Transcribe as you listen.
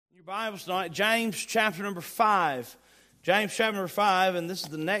Your Bibles tonight, James chapter number 5. James chapter number 5, and this is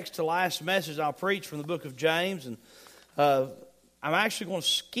the next to last message I'll preach from the book of James. And I'm actually going to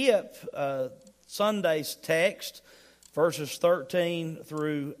skip Sunday's text, verses 13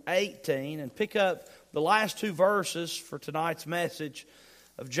 through 18, and pick up the last two verses for tonight's message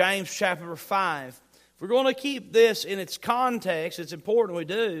of James chapter number 5. If we're going to keep this in its context, it's important we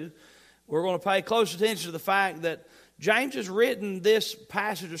do. We're going to pay close attention to the fact that James has written this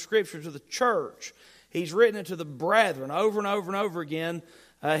passage of Scripture to the church. He's written it to the brethren over and over and over again.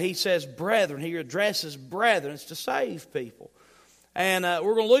 He says brethren. He addresses brethren. It's to save people. And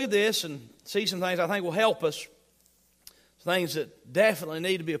we're going to look at this and see some things I think will help us. Things that definitely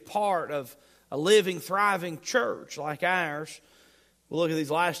need to be a part of a living, thriving church like ours. We'll look at these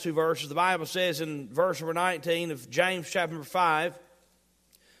last two verses. The Bible says in verse number 19 of James chapter number 5,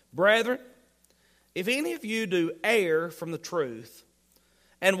 Brethren, if any of you do err from the truth,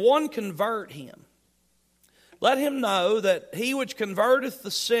 and one convert him, let him know that he which converteth the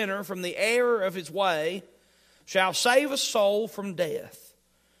sinner from the error of his way shall save a soul from death,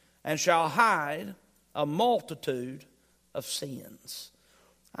 and shall hide a multitude of sins.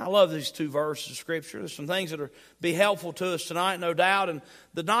 I love these two verses of Scripture. There's some things that will be helpful to us tonight, no doubt. And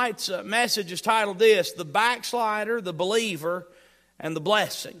the night's message is titled this, The Backslider, the Believer, and the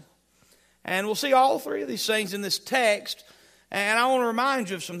Blessing. And we'll see all three of these things in this text. And I want to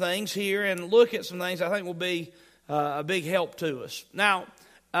remind you of some things here and look at some things I think will be a big help to us. Now,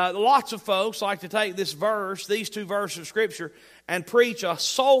 lots of folks like to take this verse, these two verses of Scripture, and preach a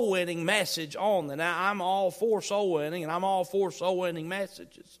soul-winning message on them. Now, I'm all for soul-winning, and I'm all for soul-winning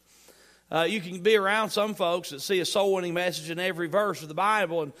messages. You can be around some folks that see a soul-winning message in every verse of the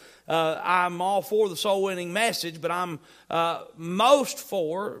Bible, and I'm all for the soul-winning message, but I'm most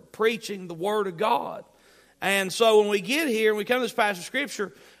for preaching the Word of God. And so when we get here and we come to this passage of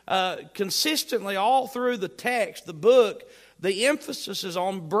Scripture, consistently all through the text, the book, the emphasis is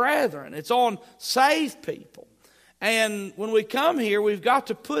on brethren. It's on saved people. And when we come here, we've got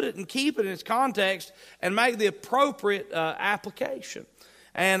to put it and keep it in its context and make the appropriate application.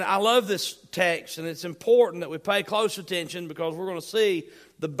 And I love this text, and it's important that we pay close attention because we're going to see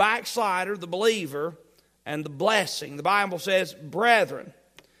the backslider, the believer, and the blessing. The Bible says, Brethren,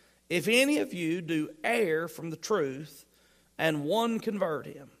 if any of you do err from the truth, and one convert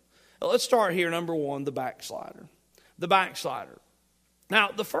him. Now, let's start here, number one, the backslider. The backslider. Now,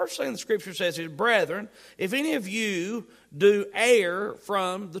 the first thing the Scripture says is, Brethren, if any of you do err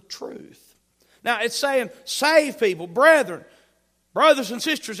from the truth. Now, it's saying, save people, brethren, brothers and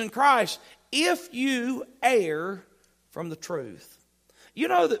sisters in Christ, if you err from the truth. You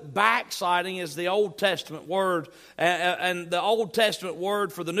know that backsliding is the Old Testament word, and the Old Testament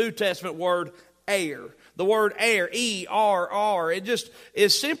word for the New Testament word, err. The word err, E-R-R, it just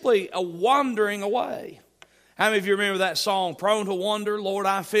is simply a wandering away. How many of you remember that song, Prone to Wander, Lord,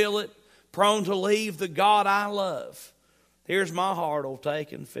 I feel it, prone to leave the God I love. Here's my heart, oh,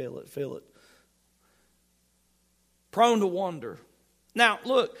 take and feel it, feel it. Prone to wander. Now,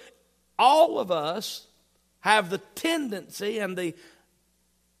 look, all of us have the tendency and the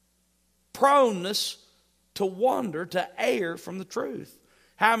proneness to wander, to err from the truth.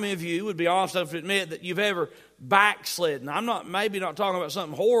 How many of you would be honest enough to admit that you've ever backslidden? I'm maybe not talking about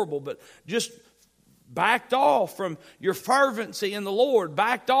something horrible, but just backed off from your fervency in the Lord,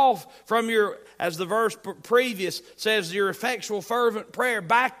 backed off from your, as the verse previous says, your effectual fervent prayer,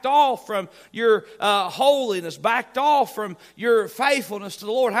 backed off from your holiness, backed off from your faithfulness to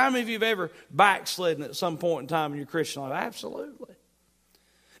the Lord. How many of you have ever backslidden at some point in time in your Christian life? Absolutely.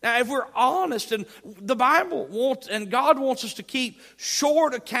 Now, if we're honest, and the Bible wants, and God wants us to keep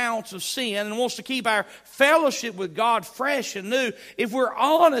short accounts of sin and wants to keep our fellowship with God fresh and new, if we're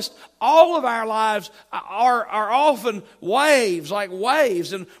honest, all of our lives are often waves, like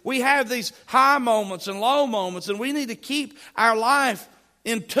waves, and we have these high moments and low moments, and we need to keep our life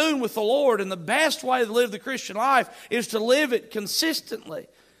in tune with the Lord, and the best way to live the Christian life is to live it consistently,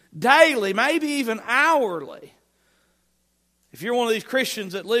 daily, maybe even hourly. If you're one of these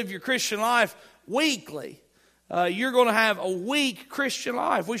Christians that live your Christian life weekly, you're going to have a weak Christian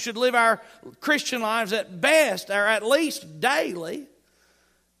life. We should live our Christian lives at best, or at least daily,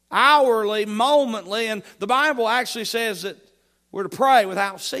 hourly, momently. And the Bible actually says that we're to pray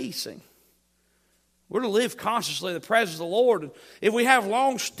without ceasing. We're to live consciously in the presence of the Lord. And if we have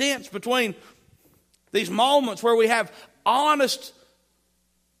long stints between these moments where we have honest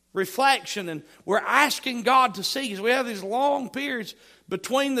reflection and we're asking God to see, because we have these long periods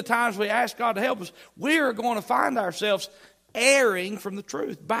between the times we ask God to help us, we're going to find ourselves erring from the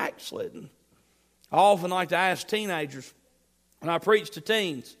truth, backslidden. I often like to ask teenagers, when I preach to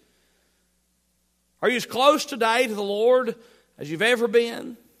teens, Are you as close today to the Lord as you've ever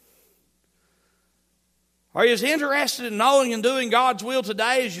been? Are you as interested in knowing and doing God's will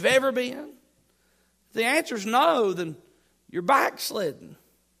today as you've ever been? If the answer is no, then you're backslidden.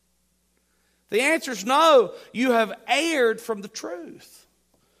 If the answer is no, you have erred from the truth.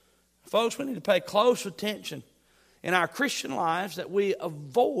 Folks, we need to pay close attention in our Christian lives that we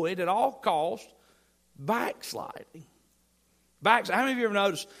avoid at all costs backsliding. How many of you ever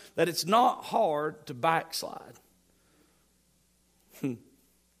noticed that it's not hard to backslide?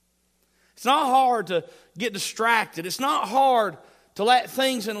 It's not hard to get distracted. It's not hard to let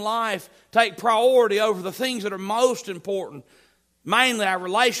things in life take priority over the things that are most important, mainly our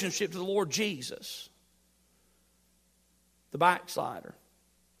relationship to the Lord Jesus. The backslider.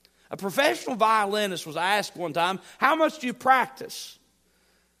 A professional violinist was asked one time, "How much do you practice?"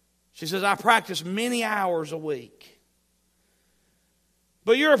 She says, "I practice many hours a week."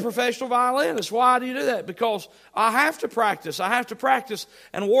 "But you're a professional violinist. Why do you do that?" "Because I have to practice. I have to practice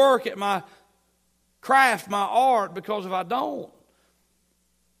and work at my craft, my art, because if I don't,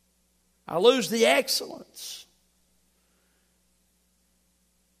 I lose the excellence."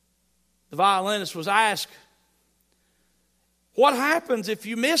 The violinist was asked, "What happens if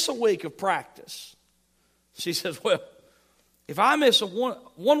you miss a week of practice?" She says, "Well, if I miss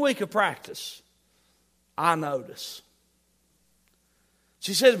one week of practice, I notice."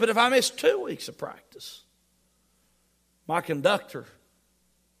 She says, "But if I miss 2 weeks of practice, my conductor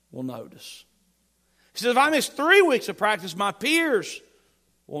will notice." She says, "If I miss 3 weeks of practice, my peers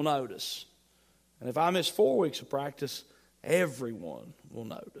will notice. And if I miss 4 weeks of practice, everyone will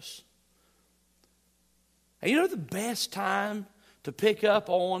notice." And you know the best time to pick up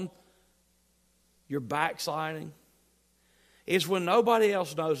on your backsliding is when nobody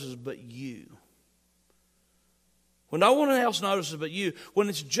else notices but you. When no one else notices but you, when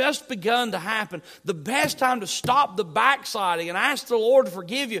it's just begun to happen, the best time to stop the backsliding and ask the Lord to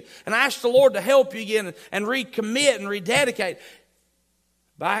forgive you and ask the Lord to help you again and recommit and rededicate,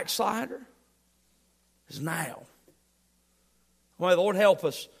 backslider, is now. May the Lord help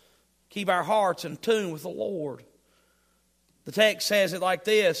us keep our hearts in tune with the Lord. The text says it like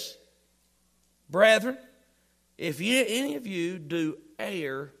this: "Brethren, if any of you do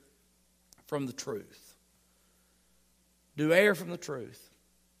err from the truth." Do err from the truth.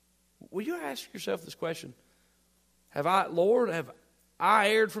 Will you ask yourself this question? Lord, have I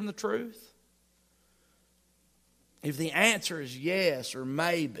erred from the truth? If the answer is yes or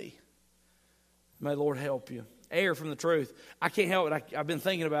maybe, may the Lord help you. Err from the truth. I can't help it. I've been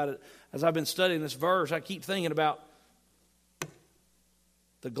thinking about it as I've been studying this verse. I keep thinking about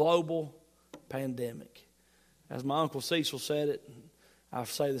the global pandemic. As my Uncle Cecil said it, I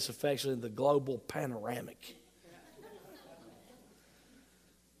say this affectionately, the global panoramic.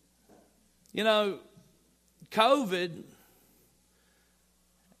 You know, COVID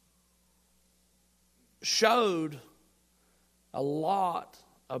showed a lot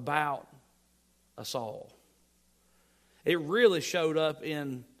about us all. It really showed up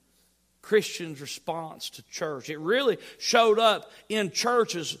in Christians' response to church. It really showed up in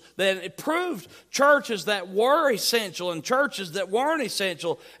churches that it proved churches that were essential and churches that weren't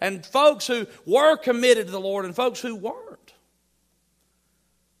essential, and folks who were committed to the Lord and folks who weren't.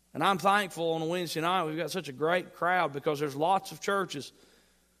 And I'm thankful on a Wednesday night we've got such a great crowd, because there's lots of churches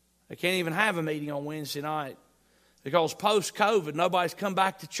that can't even have a meeting on Wednesday night because post-COVID nobody's come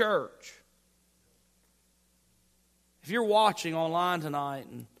back to church. If you're watching online tonight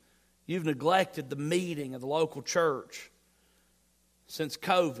and you've neglected the meeting of the local church since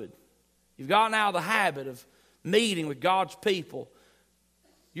COVID, you've gotten out of the habit of meeting with God's people,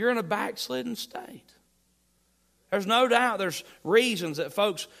 you're in a backslidden state. There's no doubt there's reasons that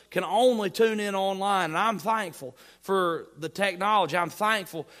folks can only tune in online. And I'm thankful for the technology. I'm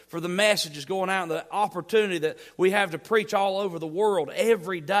thankful for the messages going out and the opportunity that we have to preach all over the world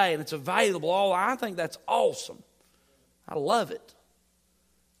every day. And it's available all. I think that's awesome. I love it.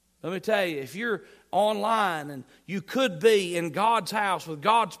 Let me tell you, if you're online and you could be in God's house with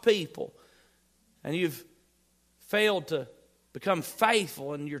God's people and you've failed to become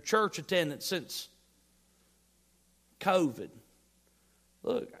faithful in your church attendance since COVID,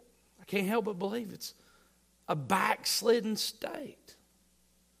 look, I can't help but believe it's a backslidden state.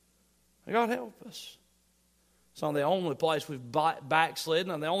 God help us. It's not the only place we've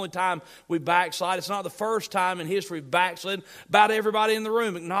backslidden, and the only time we backslide. It's not the first time in history we've backslidden. About everybody in the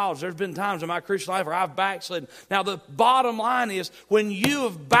room acknowledge there's been times in my Christian life where I've backslidden. Now the bottom line is, when you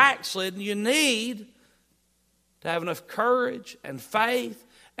have backslidden, you need to have enough courage and faith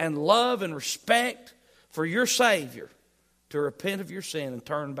and love and respect for your Savior to repent of your sin and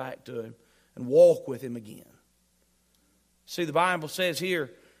turn back to Him and walk with Him again. See, the Bible says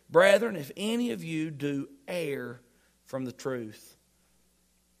here, brethren, if any of you do err from the truth.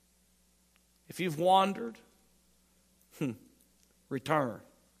 If you've wandered, return.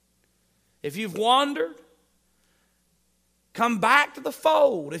 If you've wandered, come back to the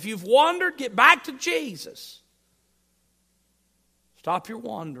fold. If you've wandered, get back to Jesus. Stop your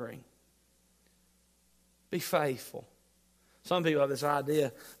wandering. Be faithful. Some people have this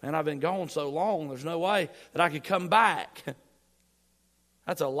idea, man, I've been gone so long, there's no way that I could come back.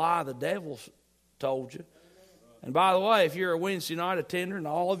 That's a lie the devil told you. And by the way, if you're a Wednesday night attender, and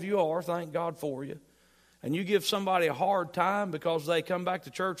all of you are, thank God for you, and you give somebody a hard time because they come back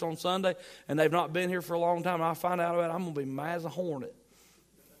to church on Sunday and they've not been here for a long time, and I find out about it, I'm going to be mad as a hornet.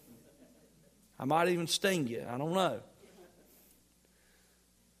 I might even sting you. I don't know.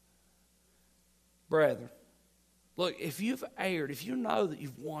 Brethren, look, if you've erred, if you know that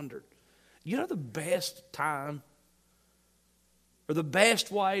you've wandered, you know the best time or the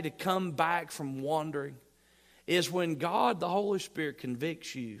best way to come back from wandering is when God, the Holy Spirit,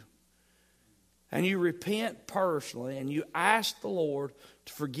 convicts you and you repent personally and you ask the Lord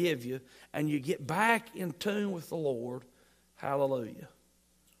to forgive you and you get back in tune with the Lord. Hallelujah.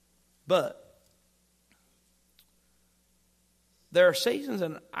 But there are seasons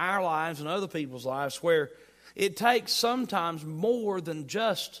in our lives and other people's lives where it takes sometimes more than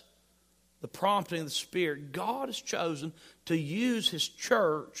just the prompting of the Spirit. God has chosen to use His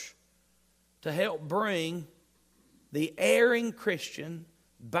church to help bring the erring Christian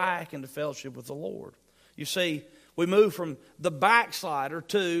back into fellowship with the Lord. You see, we move from the backslider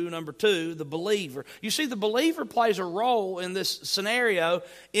to, number two, the believer. You see, the believer plays a role in this scenario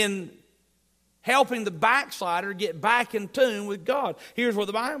in helping the backslider get back in tune with God. Here's what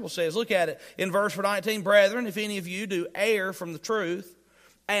the Bible says. Look at it in verse 19. Brethren, if any of you do err from the truth,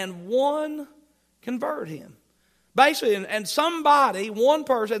 and one convert him. Basically, and somebody, one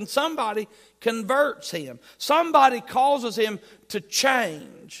person, somebody converts him. Somebody causes him to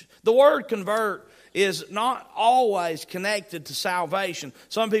change. The word convert is not always connected to salvation.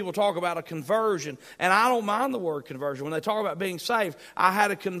 Some people talk about a conversion, and I don't mind the word conversion. When they talk about being saved, I had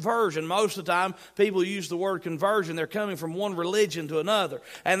a conversion. Most of the time, people use the word conversion. They're coming from one religion to another.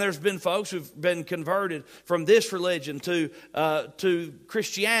 And there's been folks who've been converted from this religion to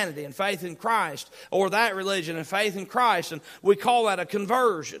Christianity and faith in Christ, or that religion and faith in Christ, and we call that a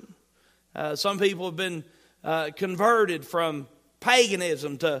conversion. Some people have been converted from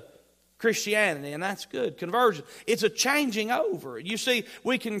paganism to Christianity, and that's good. Conversion. It's a changing over. You see,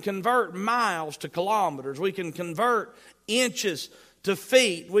 we can convert miles to kilometers. We can convert inches to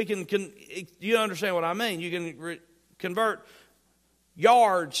feet. You understand what I mean? You can convert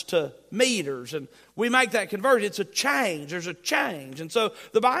yards to meters, and we make that conversion. It's a change. There's a change. And so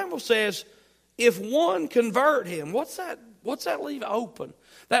the Bible says, if one convert him, what's that leave open?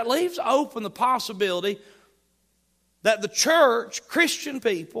 That leaves open the possibility that the church, Christian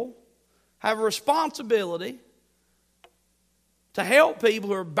people, have a responsibility to help people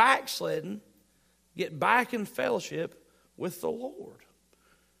who are backslidden get back in fellowship with the Lord.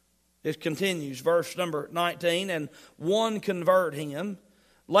 It continues, verse number 19, and one convert him,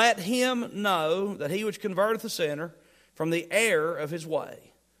 let him know that he which converteth a sinner from the error of his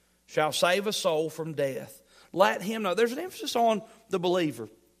way shall save a soul from death. Let him know. There's an emphasis on the believer.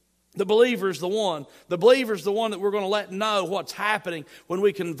 The believer is the one. The believer is the one that we're going to let know what's happening when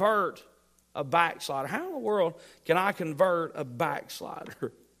we convert a backslider. How in the world can I convert a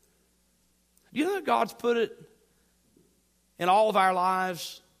backslider? You know that God's put it in all of our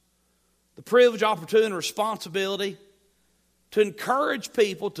lives, the privilege, opportunity, and responsibility to encourage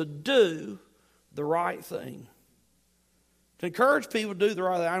people to do the right thing. To encourage people to do the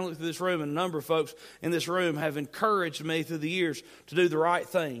right thing. I look through this room, and a number of folks in this room have encouraged me through the years to do the right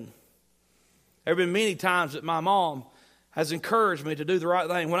thing. There have been many times that my mom has encouraged me to do the right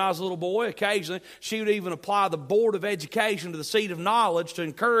thing. When I was a little boy, occasionally she would even apply the Board of Education to the seat of knowledge to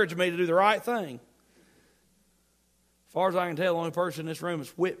encourage me to do the right thing. As far as I can tell, the only person in this room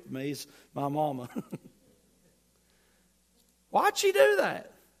that's whipped me is my mama. Why'd she do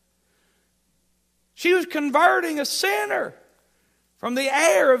that? She was converting a sinner from the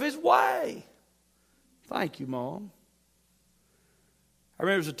error of his way. Thank you, Mom. I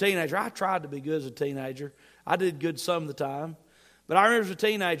remember as a teenager, I tried to be good as a teenager. I did good some of the time. But I remember as a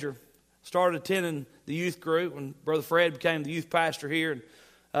teenager, started attending the youth group when Brother Fred became the youth pastor here. And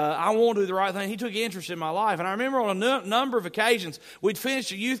I wanted to do the right thing. He took interest in my life. And I remember on a number of occasions, we'd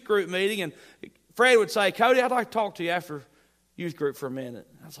finish a youth group meeting, and Fred would say, Cody, I'd like to talk to you after youth group for a minute.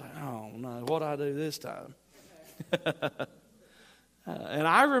 I was like, oh, no, what'd I do this time? And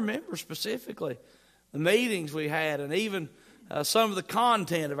I remember specifically the meetings we had, and even some of the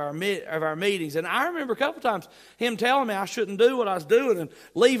content of our meetings. And I remember a couple times him telling me I shouldn't do what I was doing and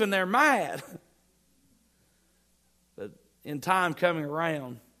leaving there mad. But in time coming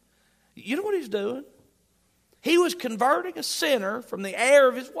around, you know what he's doing? He was converting a sinner from the error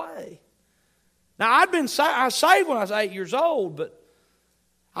of his way. Now, I was saved when I was 8 years old, but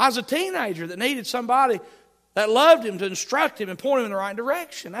I was a teenager that needed somebody that loved him to instruct him and point him in the right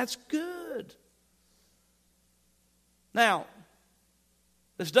direction. That's good. Now,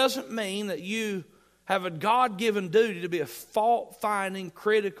 this doesn't mean that you have a God-given duty to be a fault-finding,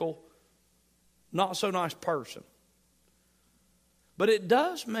 critical, not-so-nice person. But it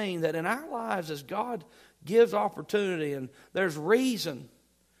does mean that in our lives, as God gives opportunity and there's reason,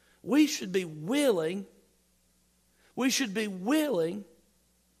 we should be willing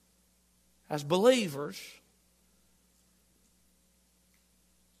as believers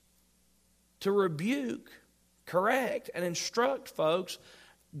to rebuke, correct, and instruct folks,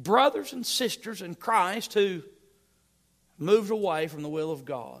 brothers and sisters in Christ who moved away from the will of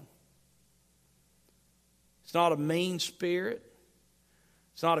God. It's not a mean spirit.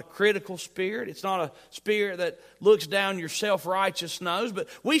 It's not a critical spirit. It's not a spirit that looks down your self-righteous nose. But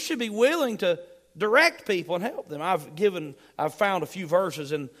we should be willing to direct people and help them. I've found a few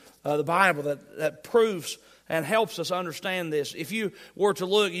verses in the Bible that proves and helps us understand this. If you were to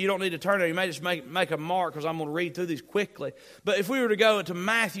look, you don't need to turn there. You may just make a mark because I'm going to read through these quickly. But if we were to go into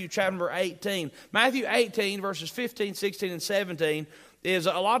Matthew chapter number 18, Matthew 18 verses 15, 16, and 17 is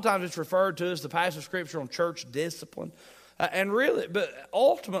a lot of times it's referred to as the passage of Scripture on church discipline. And really, but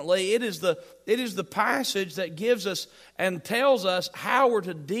ultimately, it is the passage that gives us and tells us how we're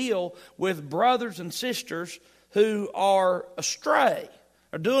to deal with brothers and sisters who are astray,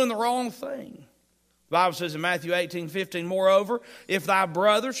 are doing the wrong thing. The Bible says in Matthew 18:15, moreover, if thy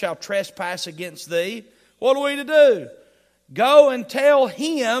brother shall trespass against thee, what are we to do? Go and tell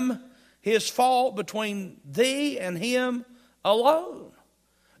him his fault between thee and him alone.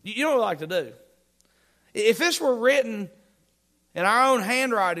 You know what I like to do? If this were written in our own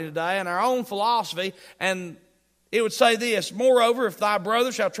handwriting today, in our own philosophy, and it would say this, moreover, if thy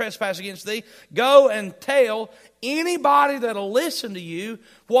brother shall trespass against thee, go and tell anybody that'll listen to you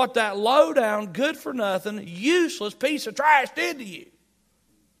what that low-down, good-for-nothing, useless piece of trash did to you.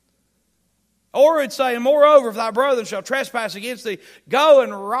 Or it'd say, moreover, if thy brother shall trespass against thee, go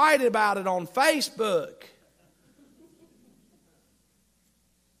and write about it on Facebook.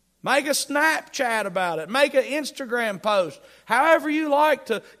 Make a Snapchat about it. Make an Instagram post. However you like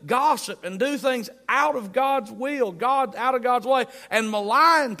to gossip and do things out of God's will, out of God's way, and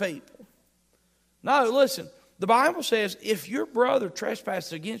malign people. No, listen. The Bible says if your brother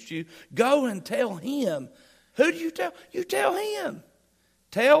trespasses against you, go and tell him. Who do you tell? You tell him.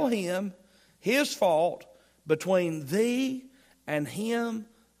 Tell him his fault between thee and him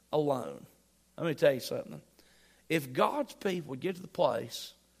alone. Let me tell you something. If God's people get to the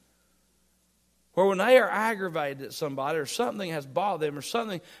place where when they are aggravated at somebody or something has bothered them or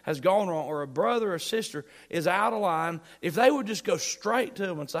something has gone wrong or a brother or sister is out of line, if they would just go straight to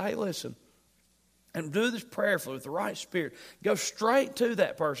them and say, hey, listen, and do this prayerfully with the right spirit, go straight to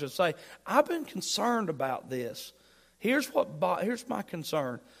that person and say, I've been concerned about this. Here's my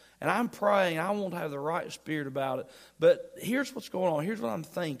concern. And I'm praying, I won't have the right spirit about it. But here's what's going on. Here's what I'm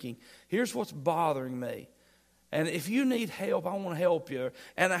thinking. Here's what's bothering me. And if you need help, I want to help you.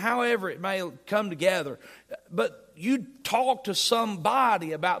 And however it may come together. But you talk to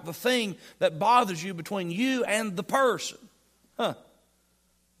somebody about the thing that bothers you between you and the person.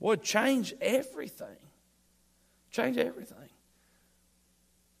 Would change everything. Change everything.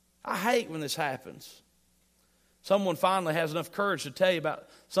 I hate when this happens. Someone finally has enough courage to tell you about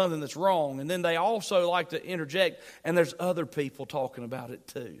something that's wrong. And then they also like to interject. And there's other people talking about it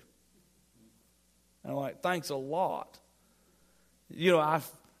too. And I'm like, thanks a lot. You know,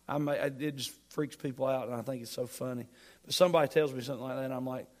 it just freaks people out, and I think it's so funny. But somebody tells me something like that, and I'm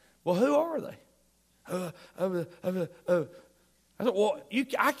like, well, who are they? I said, well,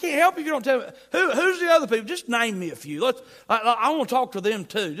 I can't help you if you don't tell me. Who's the other people? Just name me a few. I want to talk to them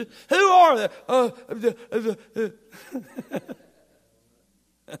too. Who are they?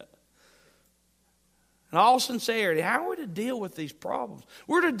 In all sincerity, how are we to deal with these problems?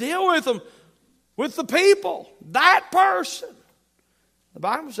 We're to deal with them with the people, that person. The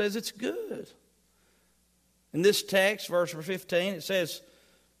Bible says it's good. In this text, verse 15, it says,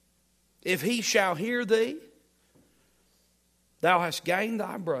 if he shall hear thee, thou hast gained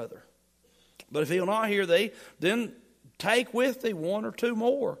thy brother. But if he will not hear thee, then take with thee one or two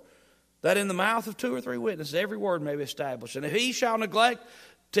more, that in the mouth of 2 or 3 witnesses every word may be established. And if he shall neglect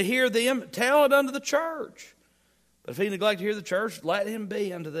to hear them, tell it unto the church. But if he neglect to hear the church, let him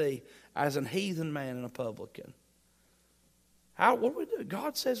be unto thee as an heathen man and a publican. What do we do?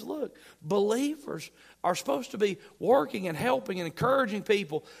 God says, look, believers are supposed to be working and helping and encouraging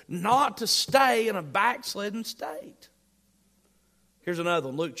people not to stay in a backslidden state. Here's another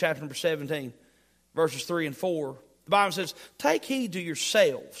one, Luke chapter number 17, verses 3 and 4. The Bible says, take heed to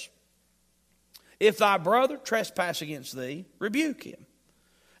yourselves. If thy brother trespass against thee, rebuke him.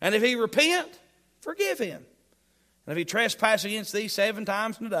 And if he repent, forgive him. And if he trespass against thee 7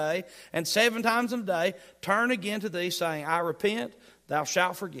 times in a day, and 7 times in a day, turn again to thee, saying, I repent, thou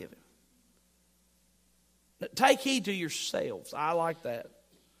shalt forgive him. Take heed to yourselves. I like that.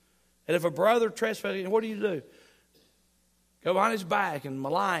 And if a brother trespasses, what do? Go behind his back and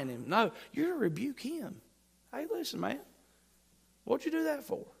malign him. No, you're to rebuke him. Hey, listen, man. What'd you do that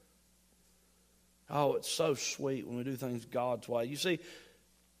for? Oh, it's so sweet when we do things God's way. You see,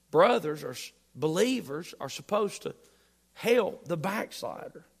 believers are supposed to help the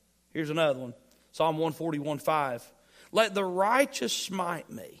backslider. Here's another one. Psalm 141:5. Let the righteous smite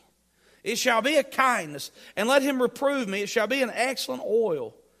me. It shall be a kindness, and let him reprove me. It shall be an excellent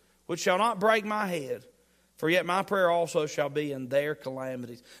oil, which shall not break my head. For yet my prayer also shall be in their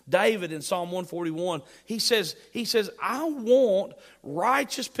calamities. David in Psalm 141, he says, I want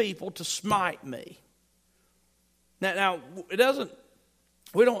righteous people to smite me. Now it doesn't.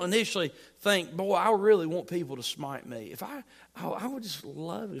 We don't initially think, boy, I really want people to smite me. I would just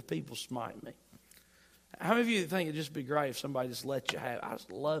love it if people smite me. How many of you think it'd just be great if somebody just let you have it? I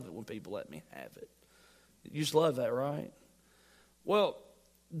just love it when people let me have it. You just love that, right? Well,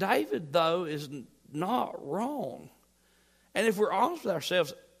 David, though, is not wrong. And if we're honest with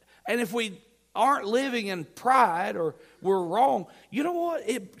ourselves, and if we aren't living in pride or we're wrong, you know what?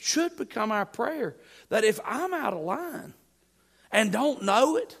 It should become our prayer that if I'm out of line and don't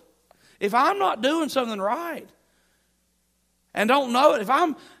know it, if I'm not doing something right and don't know it, if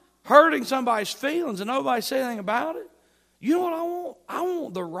I'm hurting somebody's feelings and nobody says anything about it, you know what I want? I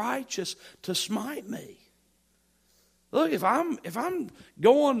want the righteous to smite me. Look, if I'm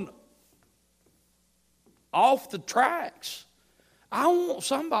going off the tracks, I want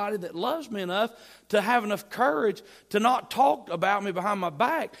somebody that loves me enough to have enough courage to not talk about me behind my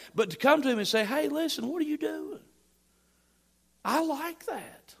back, but to come to him and say, hey, listen, what are you doing? I like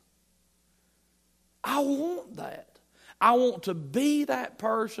that. I want that. I want to be that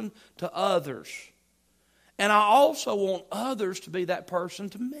person to others. And I also want others to be that person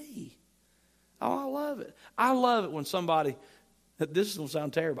to me. Oh, I love it. I love it when somebody, this is going to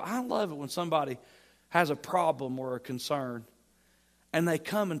sound terrible, I love it when somebody has a problem or a concern and they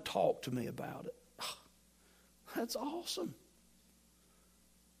come and talk to me about it. Oh, that's awesome.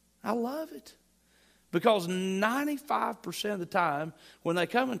 I love it. Because 95% of the time, when they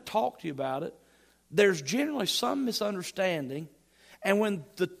come and talk to you about it, there's generally some misunderstanding. And when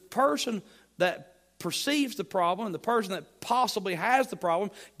the person that perceives the problem and the person that possibly has the problem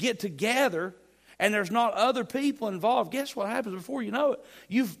get together and there's not other people involved, guess what happens before you know it?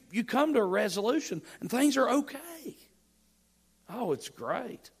 You come to a resolution and things are okay. Oh, it's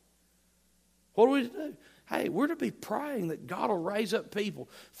great. What do we do? Hey, we're to be praying that God will raise up people,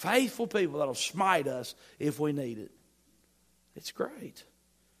 faithful people that will smite us if we need it. It's great.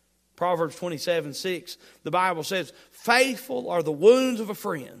 Proverbs 27:6, the Bible says, faithful are the wounds of a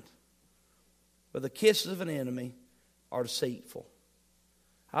friend, but the kisses of an enemy are deceitful.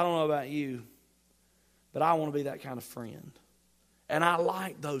 I don't know about you, but I want to be that kind of friend. And I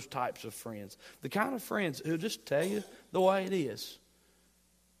like those types of friends. The kind of friends who just tell you the way it is.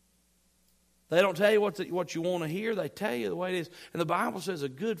 They don't tell you what you want to hear. They tell you the way it is. And the Bible says a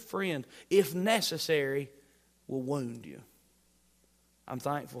good friend, if necessary, will wound you. I'm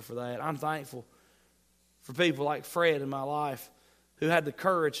thankful for that. I'm thankful for people like Fred in my life who had the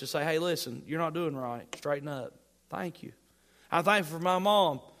courage to say, hey, listen, you're not doing right. Straighten up. Thank you. I'm thankful for my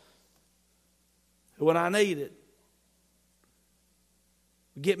mom who, when I need it,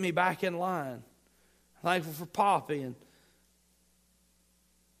 would get me back in line. I'm thankful for Poppy, and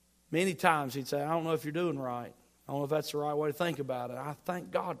many times he'd say, I don't know if you're doing right. I don't know if that's the right way to think about it. I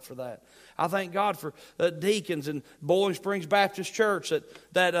thank God for that. I thank God for deacons in Bowling Springs Baptist Church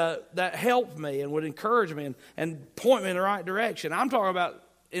that helped me and would encourage me and point me in the right direction. I'm talking about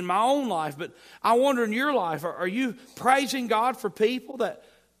in my own life, but I wonder in your life, are you praising God for people that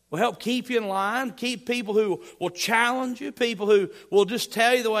will help keep you in line, keep people who will challenge you, people who will just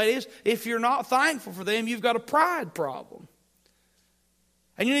tell you the way it is? If you're not thankful for them, you've got a pride problem.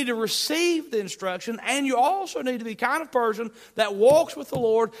 And you need to receive the instruction, and you also need to be the kind of person that walks with the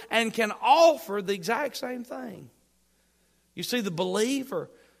Lord and can offer the exact same thing. You see, the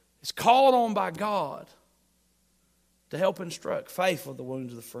believer is called on by God to help instruct. Faithful the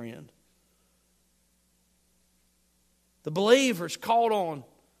wounds of the friend. The believer is called on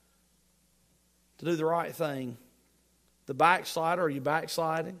to do the right thing. The backslider, are you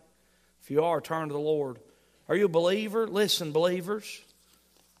backsliding? If you are, turn to the Lord. Are you a believer? Listen, believers.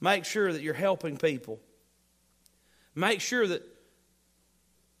 Make sure that you're helping people. Make sure that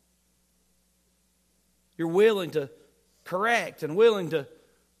you're willing to correct and willing to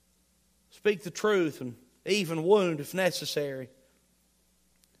speak the truth and even wound if necessary.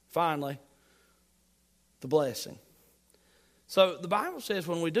 Finally, the blessing. So the Bible says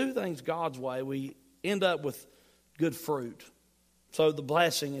when we do things God's way, we end up with good fruit. So the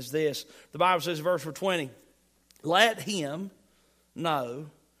blessing is this. The Bible says in verse 20, let him know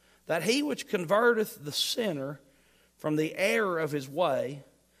that he which converteth the sinner from the error of his way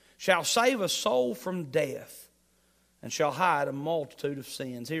shall save a soul from death and shall hide a multitude of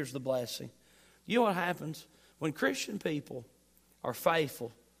sins. Here's the blessing. You know what happens? When Christian people are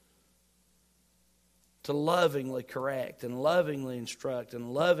faithful to lovingly correct and lovingly instruct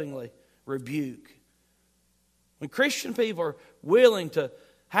and lovingly rebuke, when Christian people are willing to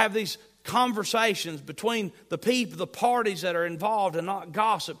have these conversations between the people, the parties that are involved and not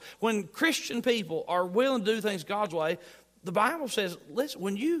gossip, when Christian people are willing to do things God's way, the Bible says, listen,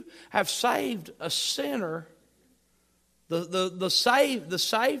 when you have saved a sinner, the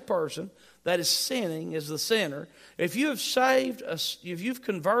saved person that is sinning is the sinner. If you've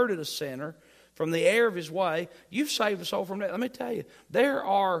converted a sinner from the error of his way, you've saved a soul from death. Let me tell you, there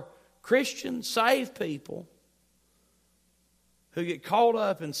are Christian saved people who get caught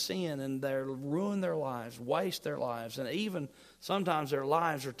up in sin and they ruin their lives, waste their lives, and even sometimes their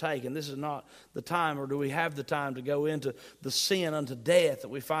lives are taken. This is not the time, or do we have the time to go into the sin unto death that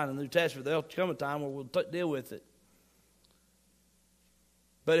we find in the New Testament. There'll come a time where we'll deal with it.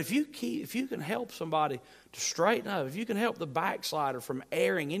 But if you can help somebody to straighten up, if you can help the backslider from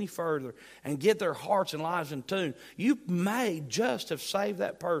erring any further and get their hearts and lives in tune, you may just have saved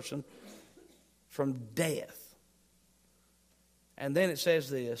that person from death. And then it says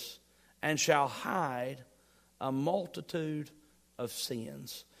this, and shall hide a multitude of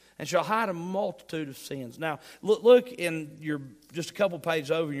sins. And shall hide a multitude of sins. Now, look in your, just a couple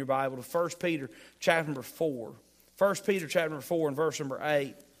pages over in your Bible to 1 Peter chapter number 4. 1 Peter chapter number 4 and verse number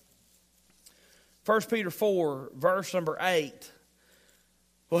 8. 1 Peter 4, verse number 8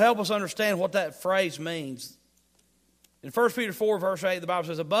 will help us understand what that phrase means. In 1 Peter 4, verse 8, the Bible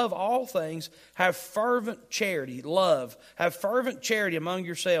says, above all things, have fervent charity, love. Have fervent charity among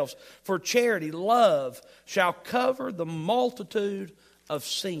yourselves. For charity, love, shall cover the multitude of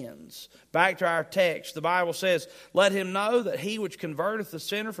sins. Back to our text, the Bible says, let him know that he which converteth the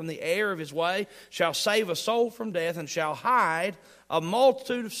sinner from the error of his way shall save a soul from death and shall hide a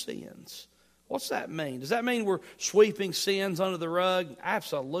multitude of sins. What's that mean? Does that mean we're sweeping sins under the rug?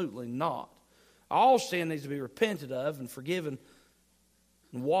 Absolutely not. All sin needs to be repented of and forgiven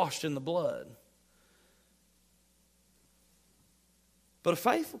and washed in the blood. But a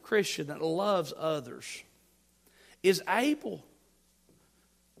faithful Christian that loves others is able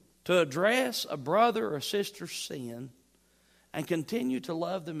to address a brother or a sister's sin and continue to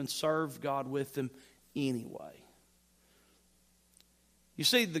love them and serve God with them anyway. You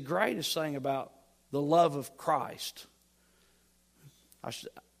see, the greatest thing about the love of Christ,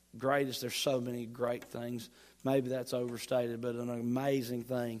 there's so many great things. Maybe that's overstated, but an amazing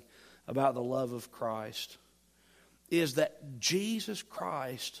thing about the love of Christ is that Jesus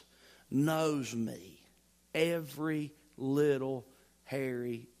Christ knows me, every little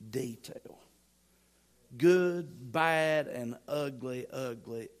hairy detail. Good, bad, and ugly,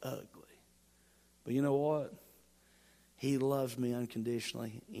 ugly, ugly. But you know what? He loves me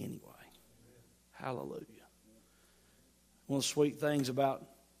unconditionally anyway. Hallelujah. One of the sweet things about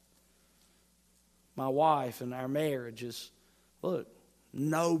my wife and our marriage is, look,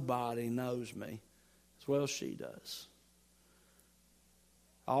 nobody knows me as well as she does.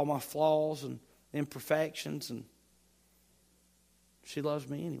 All my flaws and imperfections, and she loves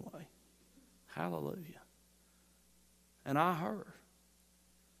me anyway. Hallelujah. And I her.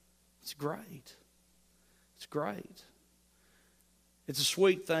 It's great. It's great. It's a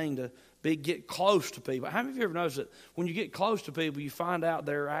sweet thing to get close to people. How many of you ever noticed that when you get close to people, you find out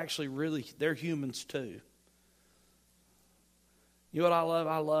they're humans too? You know what I love?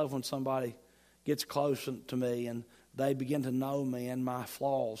 I love when somebody gets close to me and they begin to know me and my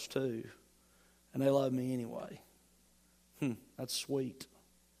flaws too. And they love me anyway. That's sweet.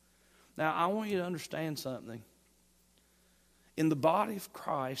 Now, I want you to understand something. In the body of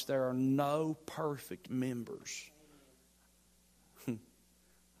Christ, there are no perfect members.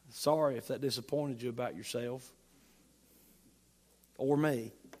 Sorry if that disappointed you about yourself or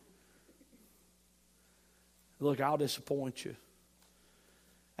me. Look, I'll disappoint you.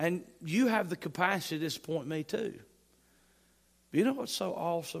 And you have the capacity to disappoint me too. But you know what's so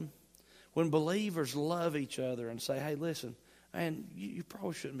awesome? When believers love each other and say, hey, listen, man, you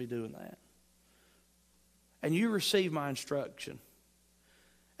probably shouldn't be doing that. And you receive my instruction.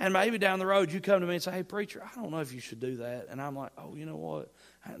 And maybe down the road you come to me and say, hey, preacher, I don't know if you should do that. And I'm like, oh, you know what?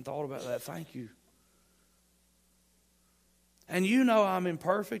 I hadn't thought about that. Thank you. And you know I'm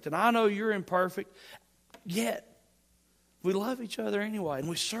imperfect, and I know you're imperfect. Yet, we love each other anyway, and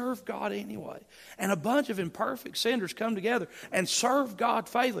we serve God anyway. And a bunch of imperfect sinners come together and serve God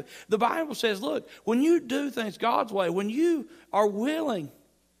faithfully. The Bible says, look, when you do things God's way, when you are willing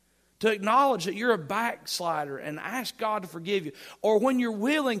to acknowledge that you're a backslider and ask God to forgive you, or when you're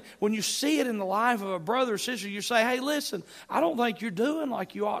willing, when you see it in the life of a brother or sister, you say, hey, listen, I don't think you're doing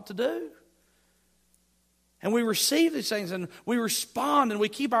like you ought to do. And we receive these things and we respond and we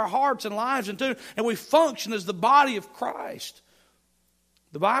keep our hearts and lives in tune and we function as the body of Christ.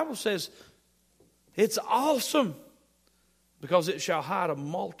 The Bible says it's awesome because it shall hide a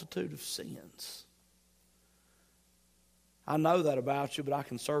multitude of sins. I know that about you, but I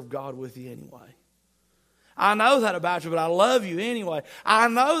can serve God with you anyway. I know that about you, but I love you anyway. I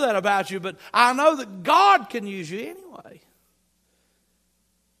know that about you, but I know that God can use you anyway.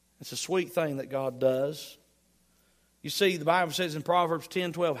 It's a sweet thing that God does. You see, the Bible says in Proverbs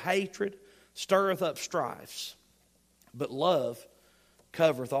 10:12, hatred stirreth up strifes, but love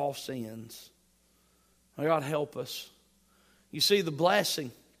covereth all sins. May God help us. You see, the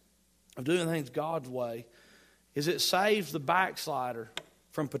blessing of doing things God's way is it saves the backslider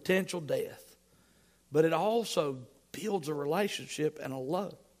from potential death, but it also builds a relationship and a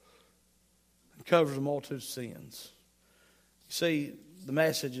love and covers a multitude of sins. You see, the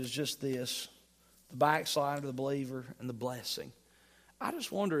message is just this. The backslider, the believer, and the blessing. I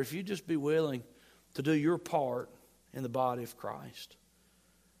just wonder if you'd just be willing to do your part in the body of Christ.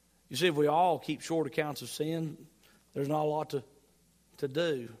 You see, if we all keep short accounts of sin, there's not a lot to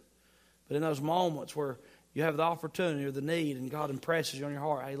do. But in those moments where you have the opportunity or the need and God impresses you on your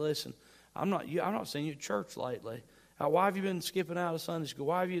heart, hey, listen, I'm not seeing you at church lately. Why have you been skipping out of Sunday school?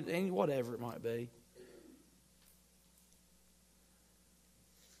 Why have you, whatever it might be.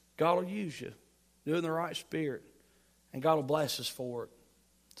 God will use you. Do it in the right spirit. And God will bless us for it.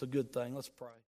 It's a good thing. Let's pray.